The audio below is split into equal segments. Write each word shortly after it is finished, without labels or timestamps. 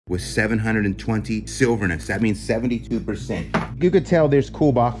with 720 silverness. That means 72%. You could tell there's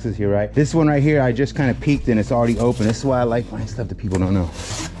cool boxes here, right? This one right here, I just kind of peeked and it's already open. This is why I like buying stuff that people don't know.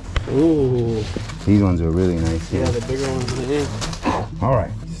 Ooh. These ones are really nice. Yeah, the bigger ones. All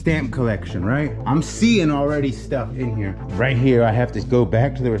right, stamp collection, right? I'm seeing already stuff in here. Right here, I have to go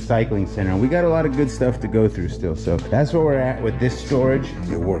back to the recycling center. We got a lot of good stuff to go through still. So that's where we're at with this storage.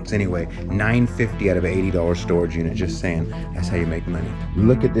 It works anyway. $9.50 out of an $80 storage unit, just saying. That's how you make money.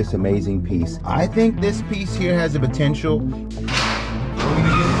 Look at this amazing piece. I think this piece here has the potential.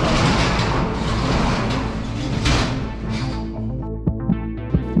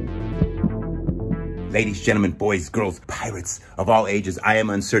 Ladies, gentlemen, boys, girls, pirates of all ages, I am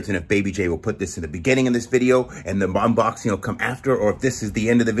uncertain if Baby J will put this in the beginning of this video and the unboxing will come after, or if this is the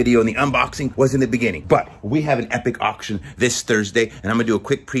end of the video and the unboxing was in the beginning. But we have an epic auction this Thursday, and I'm gonna do a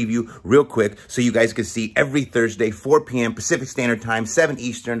quick preview real quick so you guys can see every Thursday, 4 p.m. Pacific Standard Time, 7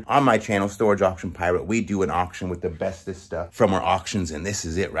 Eastern on my channel, Storage Auction Pirate. We do an auction with the bestest stuff from our auctions, and this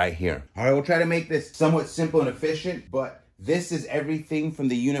is it right here. All right, we'll try to make this somewhat simple and efficient, but this is everything from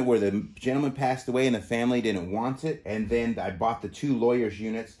the unit where the gentleman passed away and the family didn't want it. And then I bought the 2 lawyers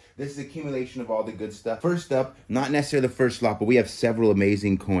units. This is accumulation of all the good stuff. First up, not necessarily the first lot, but we have several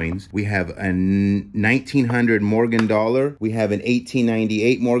amazing coins. We have a 1900 Morgan dollar. We have an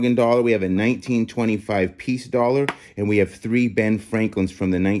 1898 Morgan dollar. We have a 1925 piece dollar. And we have 3 Ben Franklins from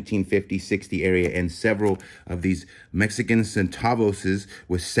the 1950-60 area and several of these Mexican centavoses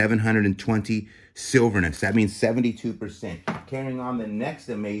with 720 silverness. That means 72%. Carrying on, the next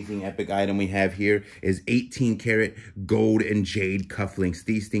amazing epic item we have here is 18 karat gold and jade cufflinks.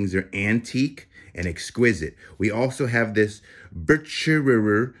 These things are antique and exquisite. We also have this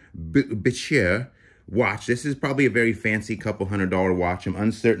Bircher watch. This is probably a very fancy couple $100 watch. I'm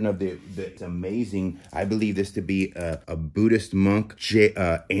uncertain of it's amazing. I believe this to be a Buddhist monk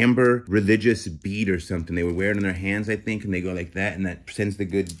amber religious bead or something. They would wear it in their hands, I think, and they go like that, and that sends the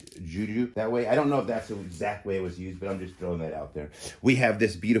good juju that way. I don't know if that's the exact way it was used, but I'm just throwing that out there. We have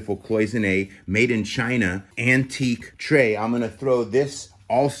this beautiful cloisonne made in China antique tray. I'm gonna throw this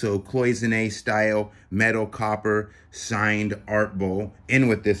also cloisonne style metal copper signed art bowl in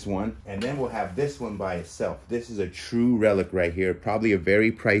with this one, and then we'll have this one by itself. This is a true relic right here, probably a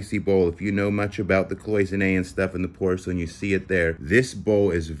very pricey bowl. If you know much about the cloisonne and stuff in the porcelain, you see it there. This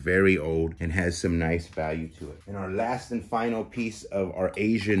bowl is very old and has some nice value to it. And our last and final piece of our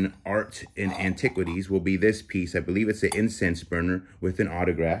Asian art and antiquities will be this piece. I believe it's an incense burner with an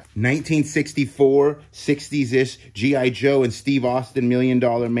autograph. 1964, 60s-ish, G.I. Joe and Steve Austin, $1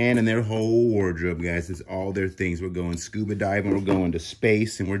 Million Man, and their whole wardrobe, guys. It's all their things. We're going scuba diving, we're going to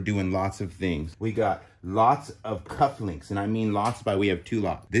space, and we're doing lots of things. We got lots of cufflinks, and I mean lots by we have 2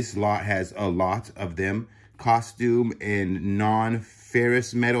 lots. This lot has a lot of them. Costume and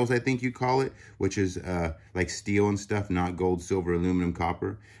non-ferrous metals, I think you call it, which is like steel and stuff, not gold, silver, aluminum,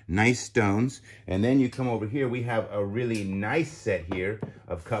 copper. Nice stones. And then you come over here, we have a really nice set here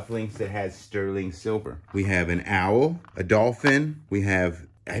of cufflinks that has sterling silver. We have an owl, a dolphin, we have,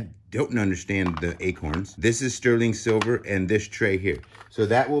 I don't understand the acorns. This is sterling silver, and this tray here. So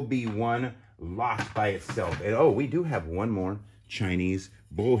that will be one lot by itself. And oh, we do have one more Chinese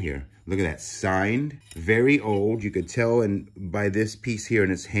bowl here. Look at that, signed, very old. You could tell by this piece here,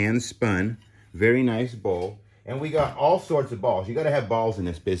 and it's hand spun. Very nice bowl. And we got all sorts of balls. You gotta have balls in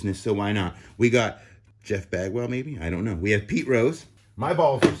this business, so why not? We got Jeff Bagwell, maybe? I don't know. We have Pete Rose. My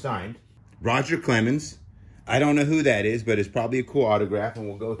balls are signed. Roger Clemens. I don't know who that is, but it's probably a cool autograph, and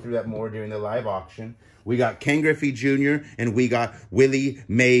we'll go through that more during the live auction. We got Ken Griffey Jr., and we got Willie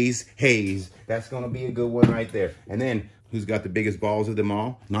Mays Hayes. That's going to be a good one right there. And then, who's got the biggest balls of them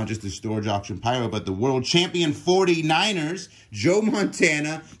all? Not just the Storage Auction Pyro, but the world champion 49ers, Joe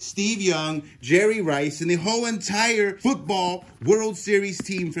Montana, Steve Young, Jerry Rice, and the whole entire football World Series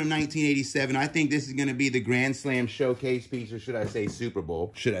team from 1987. I think this is going to be the Grand Slam showcase piece, or should I say Super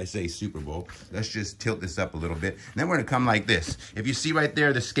Bowl? Should I say Super Bowl? Let's just tilt this up a little bit. And then we're going to come like this. If you see right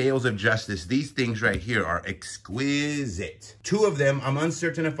there, the scales of justice, these things right here are exquisite. 2 of them, I'm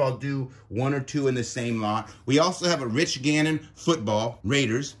uncertain if I'll do 1 or 2 in the same lot. We also have a Rich Gannon football,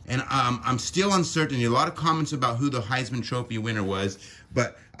 Raiders, and I'm still uncertain. A lot of comments about who the Heisman Trophy winner was,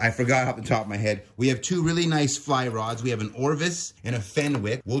 but I forgot off the top of my head. We have 2 really nice fly rods. We have an Orvis and a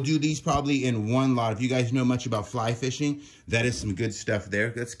Fenwick. We'll do these probably in one lot. If you guys know much about fly fishing, that is some good stuff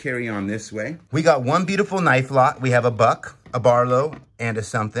there. Let's carry on this way. We got one beautiful knife lot. We have a buck, a Barlow, and a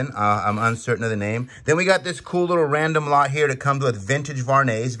something. I'm uncertain of the name. Then we got this cool little random lot here that comes with vintage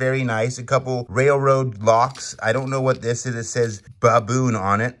Varnays. Very nice. A couple railroad locks. I don't know what this is. It says baboon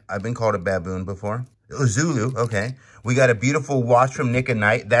on it. I've been called a baboon before. Oh, Zulu, okay. We got a beautiful watch from Nick and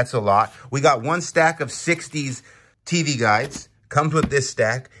Knight. That's a lot. We got one stack of 60s TV guides. Comes with this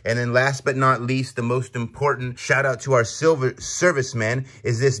stack. And then last but not least, the most important shout out to our silver servicemen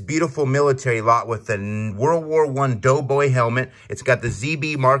is this beautiful military lot with the World War I Doughboy helmet. It's got the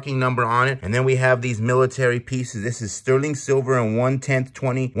ZB marking number on it. And then we have these military pieces. This is sterling silver and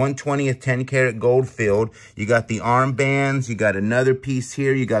 1/20th 10 karat gold filled. You got the armbands. You got another piece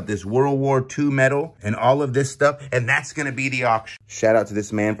here. You got this World War II medal and all of this stuff. And that's going to be the auction. Shout out to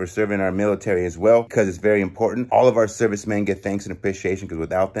this man for serving our military as well, because it's very important. All of our servicemen get thanks and appreciation, because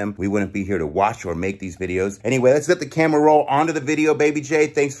without them, we wouldn't be here to watch or make these videos. Anyway, let's let the camera roll onto the video, Baby J.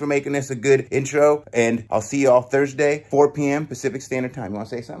 Thanks for making this a good intro, and I'll see you all Thursday, 4 p.m. Pacific Standard Time. You want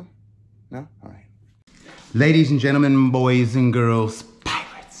to say something? No? All right. Ladies and gentlemen, boys and girls,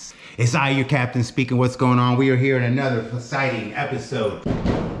 pirates. It's I, your captain, speaking. What's going on? We are here in another exciting episode.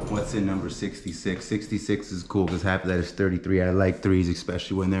 What's in number 66? 66 is cool because half of that is 33. I like threes,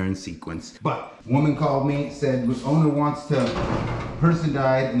 especially when they're in sequence. But woman called me, said the owner wants to, person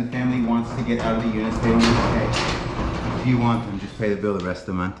died and the family wants to get out of the units. They don't need to pay. If you want them, just pay the bill the rest of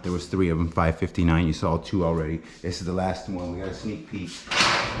the month. There was 3 of them, $5.59. You saw 2 already. This is the last one. We got a sneak peek.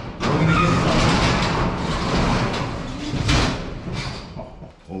 We're gonna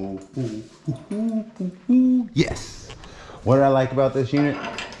get yes. What did I like about this unit?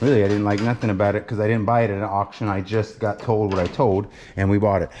 Really, I didn't like nothing about it because I didn't buy it at an auction. I just got told what I told and we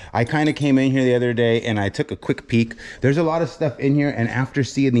bought it. I kind of came in here the other day and I took a quick peek. There's a lot of stuff in here, and after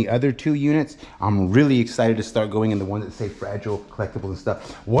seeing the other 2 units, I'm really excited to start going in the ones that say fragile, collectible and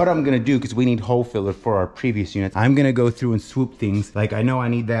stuff. What I'm gonna do, because we need hole filler for our previous units, I'm gonna go through and swoop things. Like, I know I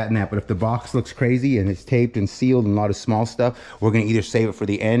need that and that, but if the box looks crazy and it's taped and sealed and a lot of small stuff, we're gonna either save it for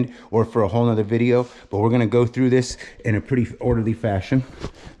the end or for a whole nother video. But we're gonna go through this in a pretty orderly fashion.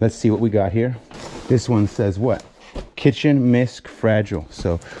 Let's see what we got here. This one says what? Kitchen Misc Fragile.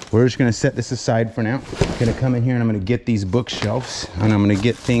 So we're just gonna set this aside for now. Gonna come in here and I'm gonna get these bookshelves, and I'm gonna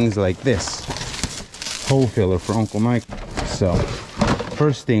get things like this. Hole filler for Uncle Mike. So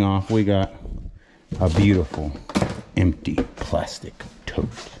first thing off, we got a beautiful empty plastic tote.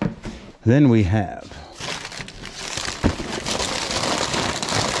 Then we have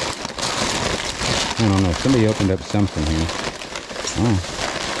I don't know, somebody opened up something here. Oh,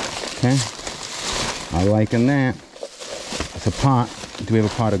 okay. I'm liking that. It's a pot. Do we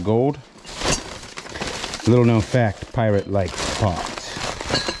have a pot of gold? Little known fact, pirate likes pots.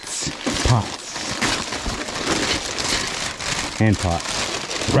 Pots. And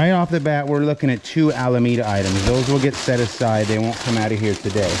pots. Right off the bat, we're looking at 2 Alameda items. Those will get set aside. They won't come out of here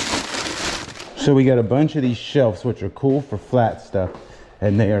today. So we got a bunch of these shelves, which are cool for flat stuff.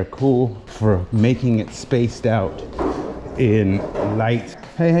 And they are cool for making it spaced out in light.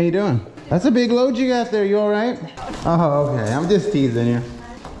 Hey, how you doing? That's a big load you got there. You all right? Oh, okay. I'm just teasing you.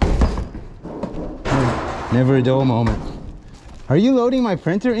 Never a dull moment. Are you loading my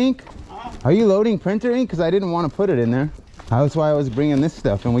printer ink? Are you loading printer ink? Because I didn't want to put it in there. That's why I was bringing this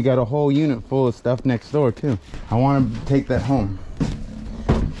stuff. And we got a whole unit full of stuff next door, too. I want to take that home.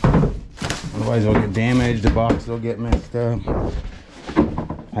 Otherwise, it'll get damaged. The box will get messed up.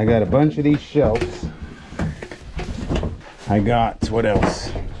 I got a bunch of these shelves. I got, what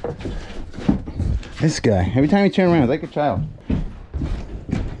else? This guy, every time you turn around, it's like a child.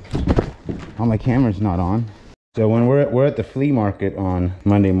 Oh, my camera's not on. So when we're at the flea market on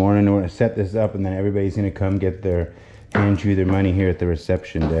Monday morning, we're gonna set this up, and then everybody's gonna come get their, hand you their money here at the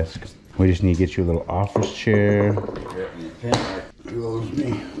reception desk. We just need to get you a little office chair. Need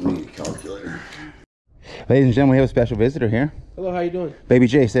a calculator. Ladies and gentlemen, we have a special visitor here. Hello, how you doing? Baby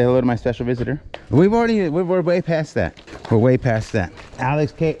J, say hello to my special visitor. We're way past that. We're way past that.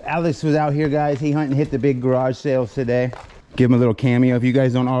 Alex was out here, guys. He hit the big garage sales today. Give him a little cameo. If you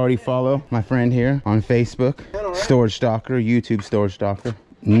guys don't already follow my friend here on Facebook, Storage Stalker, YouTube Storage Stalker.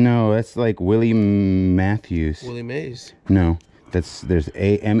 No, that's like Willie Matthews. Willie Mays. No, there's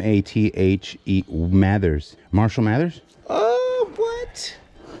A-M-A-T-H-E Mathers. Marshall Mathers? Oh, what?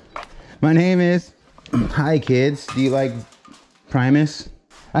 My name is... Hi kids, do you like Primus?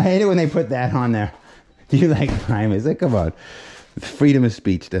 I hate it when they put that on there. Do you like Primus? Like, come on. Freedom of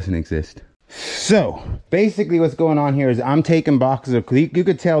speech doesn't exist. So, basically what's going on here is I'm taking boxes of, you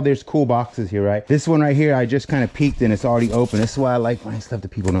could tell there's cool boxes here, right? This one right here, I just kind of peeked and it's already open. This is why I like my stuff that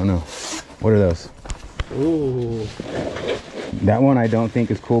people don't know. What are those? Ooh. That one I don't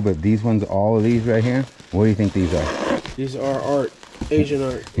think is cool, but these ones, all of these right here, what do you think these are? These are art. Asian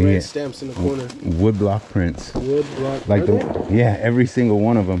art. Red stamps in the corner. Wood block prints. Wood block. Like yeah, every single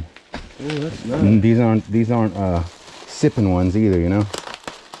one of them. Oh, that's nice. And these aren't sipping ones either, you know.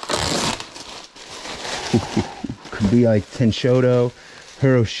 be like Tenshodo,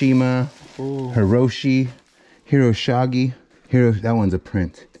 Hiroshima, Hiroshi, Hiroshagi. That one's a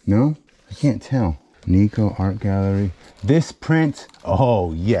print. No? I can't tell. Nico Art Gallery. This print,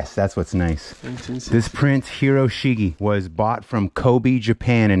 oh yes, that's what's nice. This print, Hiroshigi, was bought from Kobe,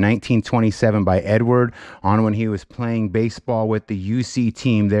 Japan in 1927 by Edward on when he was playing baseball with the UC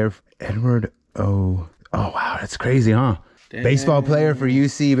team there. Edward, oh wow, that's crazy, huh? Dang. Baseball player for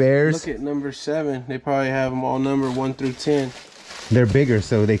UC Bears. Look at number 7. They probably have them all numbered 1 through 10. They're bigger,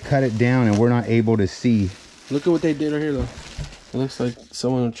 so they cut it down and we're not able to see. Look at what they did right here, though. It looks like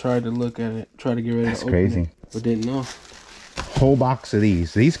someone tried to look at it, try to get ready to open crazy. It, but didn't know. Whole box of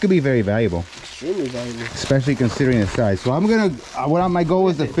these. These could be very valuable. Extremely valuable. Especially considering the size. So I'm gonna, my goal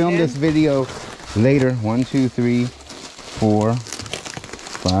is to film this video later. 1, 2, 3, 4,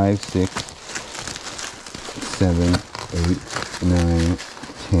 5, 6, 7, 8, 9,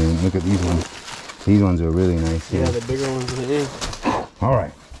 10. Look at these ones. These ones are really nice. Yeah, the bigger ones in the end. All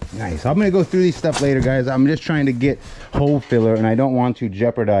right. Nice. I'm gonna go through these stuff later, guys. I'm just trying to get hole filler and I don't want to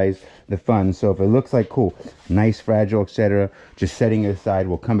jeopardize the fun. So if it looks like cool, nice, fragile, etc., just setting it aside.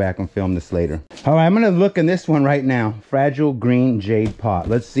 We'll come back and film this later. All right, I'm gonna look in this one right now. Fragile green jade pot.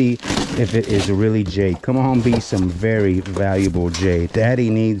 Let's see if it is really jade. Come on, be some very valuable jade. Daddy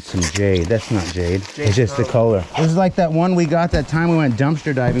needs some jade. That's not jade. It's just the color. This is like that one we got that time we went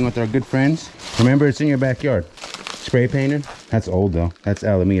dumpster diving with our good friends. Remember, it's in your backyard. Spray painted. That's old though. That's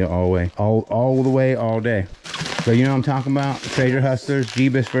Alameda all the way. All the way, all day. So you know what I'm talking about? Treasure Hustlers,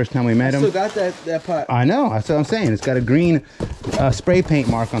 Jeebus, first time we met him. Still got that pot. I know, that's what I'm saying. It's got a green spray paint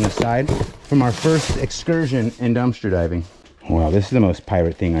mark on the side from our first excursion in dumpster diving. Wow, this is the most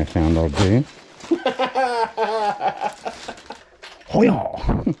pirate thing I found all day.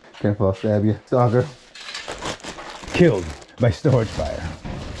 Careful, I'll stab you. Stalker. Killed by storage fire.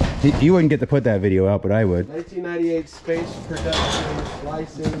 You wouldn't get to put that video out, but I would. 1998 Space Production,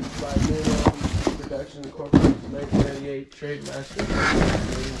 licensed by Minimum Production Incorporated. 1998 Trade Master,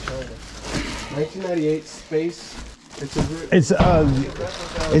 made in China. 1998 Space.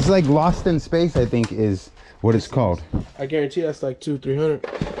 It's like Lost in Space, I think, is what it's called. I guarantee that's like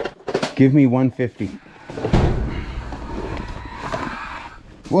 200-300. Give me 150.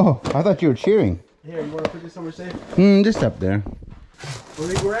 Whoa! I thought you were cheering. Here, you want to put this somewhere safe? Just up there.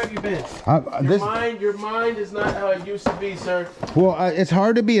 Where have you been? Your mind is not how it used to be, sir. Well, it's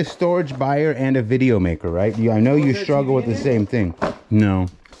hard to be a storage buyer and a video maker, right? I know you struggle with the same thing. No.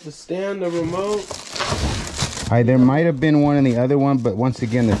 The stand, the remote. There might have been one in the other one, but once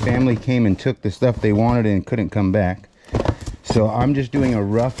again, the family came and took the stuff they wanted and couldn't come back. So I'm just doing a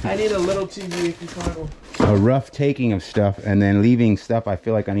rough... I need a little TV if you find one. A rough taking of stuff and then leaving stuff I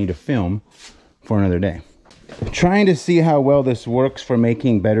feel like I need to film for another day. Trying to see how well this works for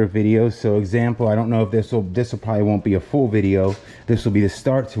making better videos. So example, I don't know if this will probably won't be a full video. This will be the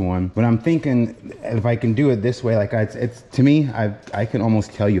start to one, but I'm thinking if I can do it this way, like it's to me, I can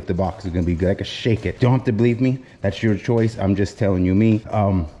almost tell you if the box is gonna be good. I can shake it. Don't have to believe me. That's your choice. I'm just telling you me.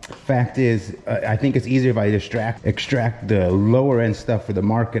 Fact is, I think it's easier if I extract the lower end stuff for the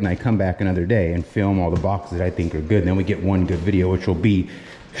market and I come back another day and film all the boxes that I think are good. And then we get one good video, which will be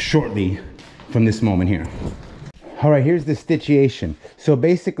shortly from this moment here. All right, here's the stitchation. So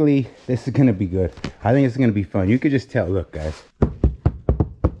basically, this is gonna be good. I think it's gonna be fun. You could just tell, look guys.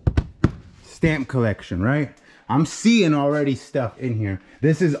 Stamp collection, right? I'm seeing already stuff in here.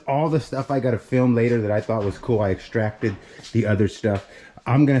 This is all the stuff I gotta film later that I thought was cool. I extracted the other stuff.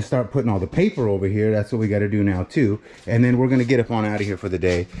 I'm gonna start putting all the paper over here. That's what we gotta do now too. And then we're gonna get up on out of here for the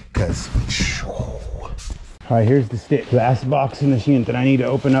day, because all right, here's the last box in the unit that I need to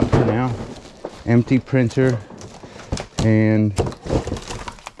open up for now. Empty printer. And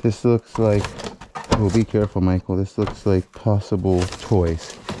this looks like, oh, be careful, Michael. This looks like possible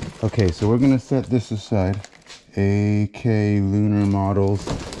toys. Okay, so we're gonna set this aside. AK lunar models.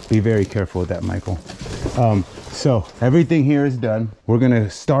 Be very careful with that, Michael. So everything here is done. We're gonna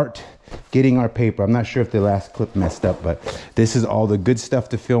start getting our paper. I'm not sure if the last clip messed up, but this is all the good stuff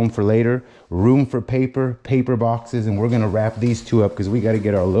to film for later. Room for paper, paper boxes, and we're gonna wrap these two up because we gotta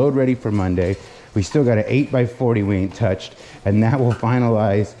get our load ready for Monday. We still got an 8x40 we ain't touched, and that will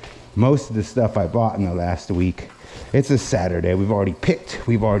finalize most of the stuff I bought in the last week. It's a Saturday. We've already picked.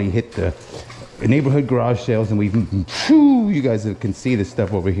 We've already hit the neighborhood garage sales, and you guys can see the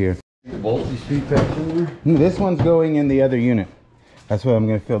stuff over here. Both these street packs in there? No, this one's going in the other unit. That's why I'm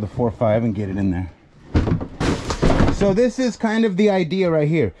gonna fill the 4.5 and get it in there. So this is kind of the idea right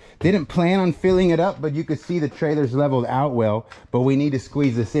here. Didn't plan on filling it up, but you could see the trailer's leveled out well, but we need to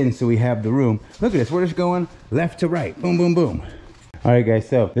squeeze this in so we have the room. Look at this, we're just going left to right, boom, boom, boom. All right, guys,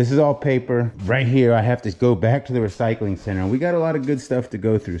 so this is all paper. Right here, I have to go back to the recycling center. We got a lot of good stuff to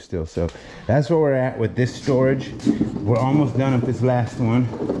go through still. So that's where we're at with this storage. We're almost done with this last one.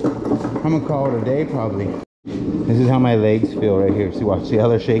 I'm gonna call it a day, probably. This is how my legs feel right here. See, watch, see how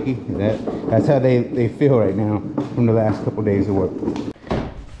they're shaky? That's how they feel right now from the last couple days of work.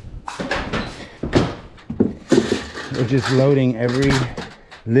 We're just loading every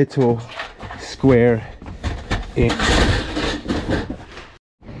little square inch.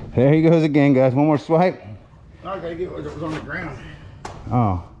 There he goes again, guys. One more swipe. I gotta get what was on the ground.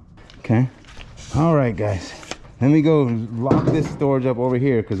 Oh, okay. All right, guys. Let me go lock this storage up over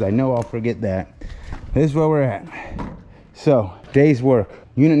here because I know I'll forget that. This is where we're at. So, day's work.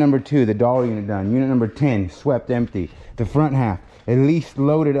 Unit number 2, the dollar unit done. Unit number 10, swept empty. The front half, at least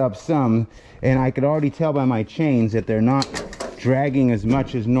loaded up some. And I could already tell by my chains that they're not dragging as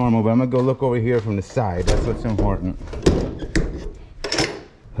much as normal. But I'm gonna go look over here from the side. That's what's important.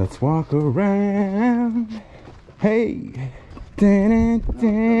 Let's walk around. Hey. Dun,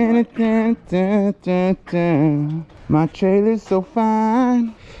 dun, dun, dun, dun, dun. My trailer's so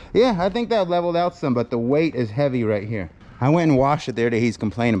fine. Yeah, I think that leveled out some, but the weight is heavy right here. I went and washed it there that he's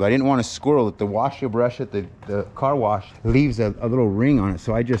complaining, but I didn't want to squirrel it. The washer brush at the car wash leaves a little ring on it.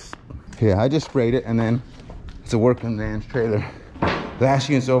 So I just sprayed it, and then it's a working man's trailer. Last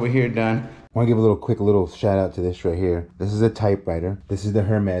unit's over here done. I want to give a quick shout out to this right here. This is a typewriter. This is the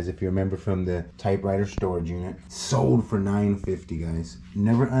Hermes, if you remember from the typewriter storage unit. Sold for $9.50, guys.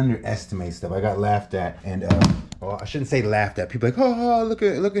 Never underestimate stuff. I got laughed at, and well, I shouldn't say laughed at. People are like, oh, look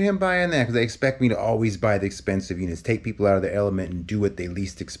at him buying that, because they expect me to always buy the expensive units, take people out of their element and do what they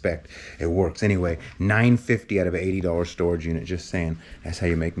least expect. It works anyway. $9.50 out of an $80 storage unit. Just saying, that's how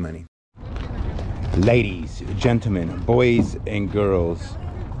you make money. Ladies, gentlemen, boys and girls,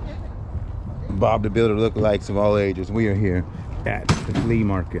 Bob the Builder lookalikes of all ages, we are here at the flea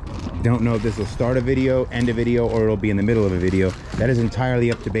market. Don't know if this will start a video, end a video, or it'll be in the middle of a video. That is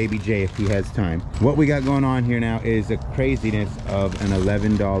entirely up to Baby J if he has time. What we got going on here now is the craziness of an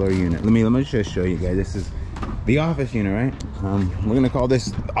 $11 unit. Let me just show you guys. This is the office unit, right? We're gonna call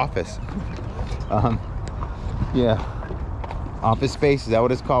this office. Yeah, Office Space, is that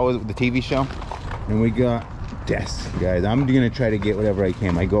what it's called with the TV show? And we got desks, guys. I'm gonna try to get whatever I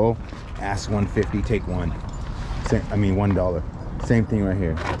can. My goal, ask $150, take one. $1. Same thing right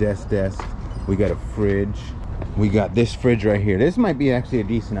here. Desk. We got a fridge. We got this fridge right here. This might be actually a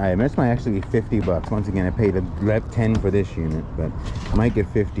decent item. This might actually be 50 bucks. Once again, I paid $10 for this unit, but I might get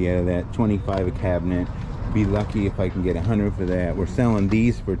 50 out of that. 25 a cabinet. Be lucky if I can get 100 for that. We're selling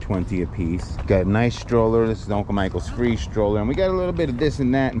these for 20 a piece. Got a nice stroller. This is Uncle Michael's free stroller, and we got a little bit of this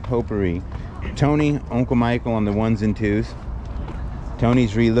and that and potpourri. Tony, Uncle Michael on the 1s and 2s.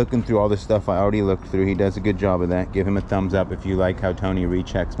 Tony's re-looking through all the stuff I already looked through. He does a good job of that. Give him a thumbs up if you like how Tony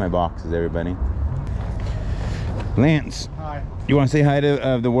rechecks my boxes, everybody. Lance. Hi. You want to say hi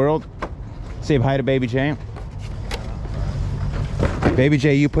to the world? Say hi to Baby J. Baby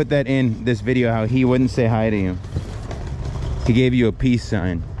J, you put that in this video how he wouldn't say hi to you. He gave you a peace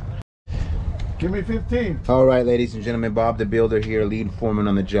sign. Give me 15. All right, ladies and gentlemen, Bob the Builder here, lead foreman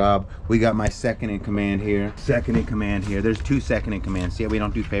on the job. We got my second in command here. There's 2 second in command. See how we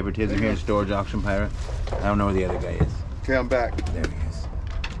don't do favoritism here in Storage Auction Pirate? I don't know where the other guy is. Okay, I'm back. There he is.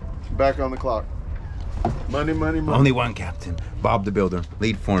 Back on the clock. Money. Only one captain, Bob the Builder,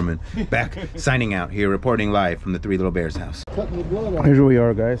 lead foreman. Back, signing out here, reporting live from the Three Little Bears house. Here's where we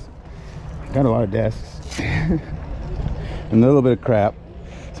are, guys. Got a lot of desks. And a little bit of crap.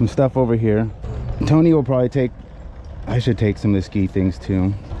 Some stuff over here. Tony will probably I should take some of the ski things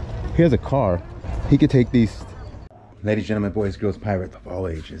too. He has a car. He could take these. Ladies, gentlemen, boys, girls, pirates of all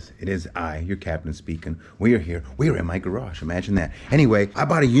ages, it is I, your captain speaking. We are here. We are in my garage. Imagine that. Anyway, I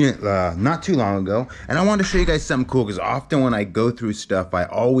bought a unit not too long ago, and I wanted to show you guys something cool, because often when I go through stuff, I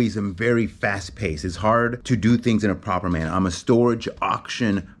always am very fast-paced. It's hard to do things in a proper manner. I'm a storage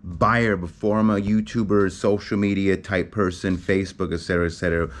auction buyer before I'm a YouTuber, social media type person, Facebook, etc.,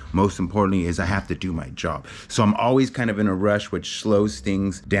 etc. Most importantly is I have to do my job. So I'm always kind of in a rush, which slows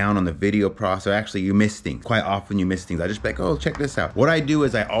things down on the video process. Actually, you miss things. Quite often you miss things. I just be like, oh, check this out. What I do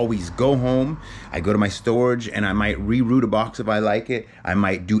is I always go home, I go to my storage, and I might reroute a box if I like it. I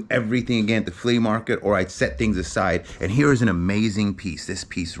might do everything again at the flea market, or I'd set things aside. And here is an amazing piece. This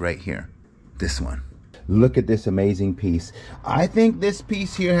piece right here. This one. Look at this amazing piece. I think this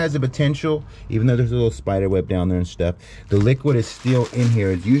piece here has a potential, even though there's a little spider web down there and stuff. The liquid is still in here.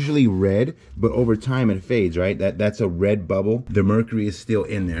 It's usually red, but over time it fades, right? That's a red bubble. The mercury is still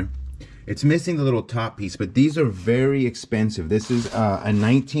in there. It's missing the little top piece, but these are very expensive. This is a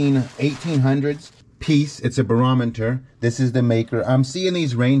 1800s piece. It's a barometer. This is the maker. I'm seeing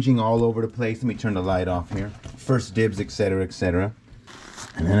these ranging all over the place. Let me turn the light off here. First dibs, etc., etc.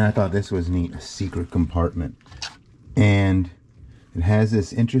 And then I thought this was neat, a secret compartment. And it has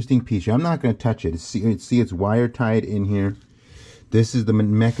this interesting piece. I'm not going to touch it. See, it's wire tied in here. This is the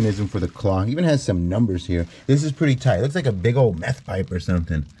mechanism for the claw. It even has some numbers here. This is pretty tight. It looks like a big old meth pipe or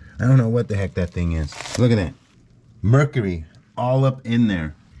something. I don't know what the heck that thing is. Look at that. Mercury all up in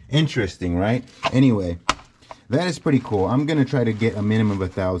there. Interesting, right? Anyway, that is pretty cool. I'm gonna try to get a minimum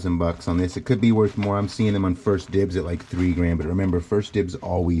of $1,000 on this. It could be worth more. I'm seeing them on First Dibs at like $3 grand, but remember, First Dibs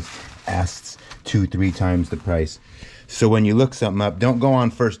always asks 2-3 times the price. So when you look something up, don't go on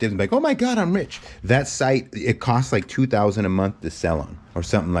First Dibs and be like, oh my God, I'm rich. That site, it costs like $2,000 a month to sell on, or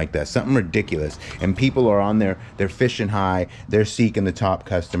something like that, something ridiculous. And people are on there, they're fishing high, they're seeking the top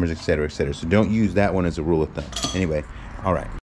customers, etc., etc. So don't use that one as a rule of thumb. Anyway, all right.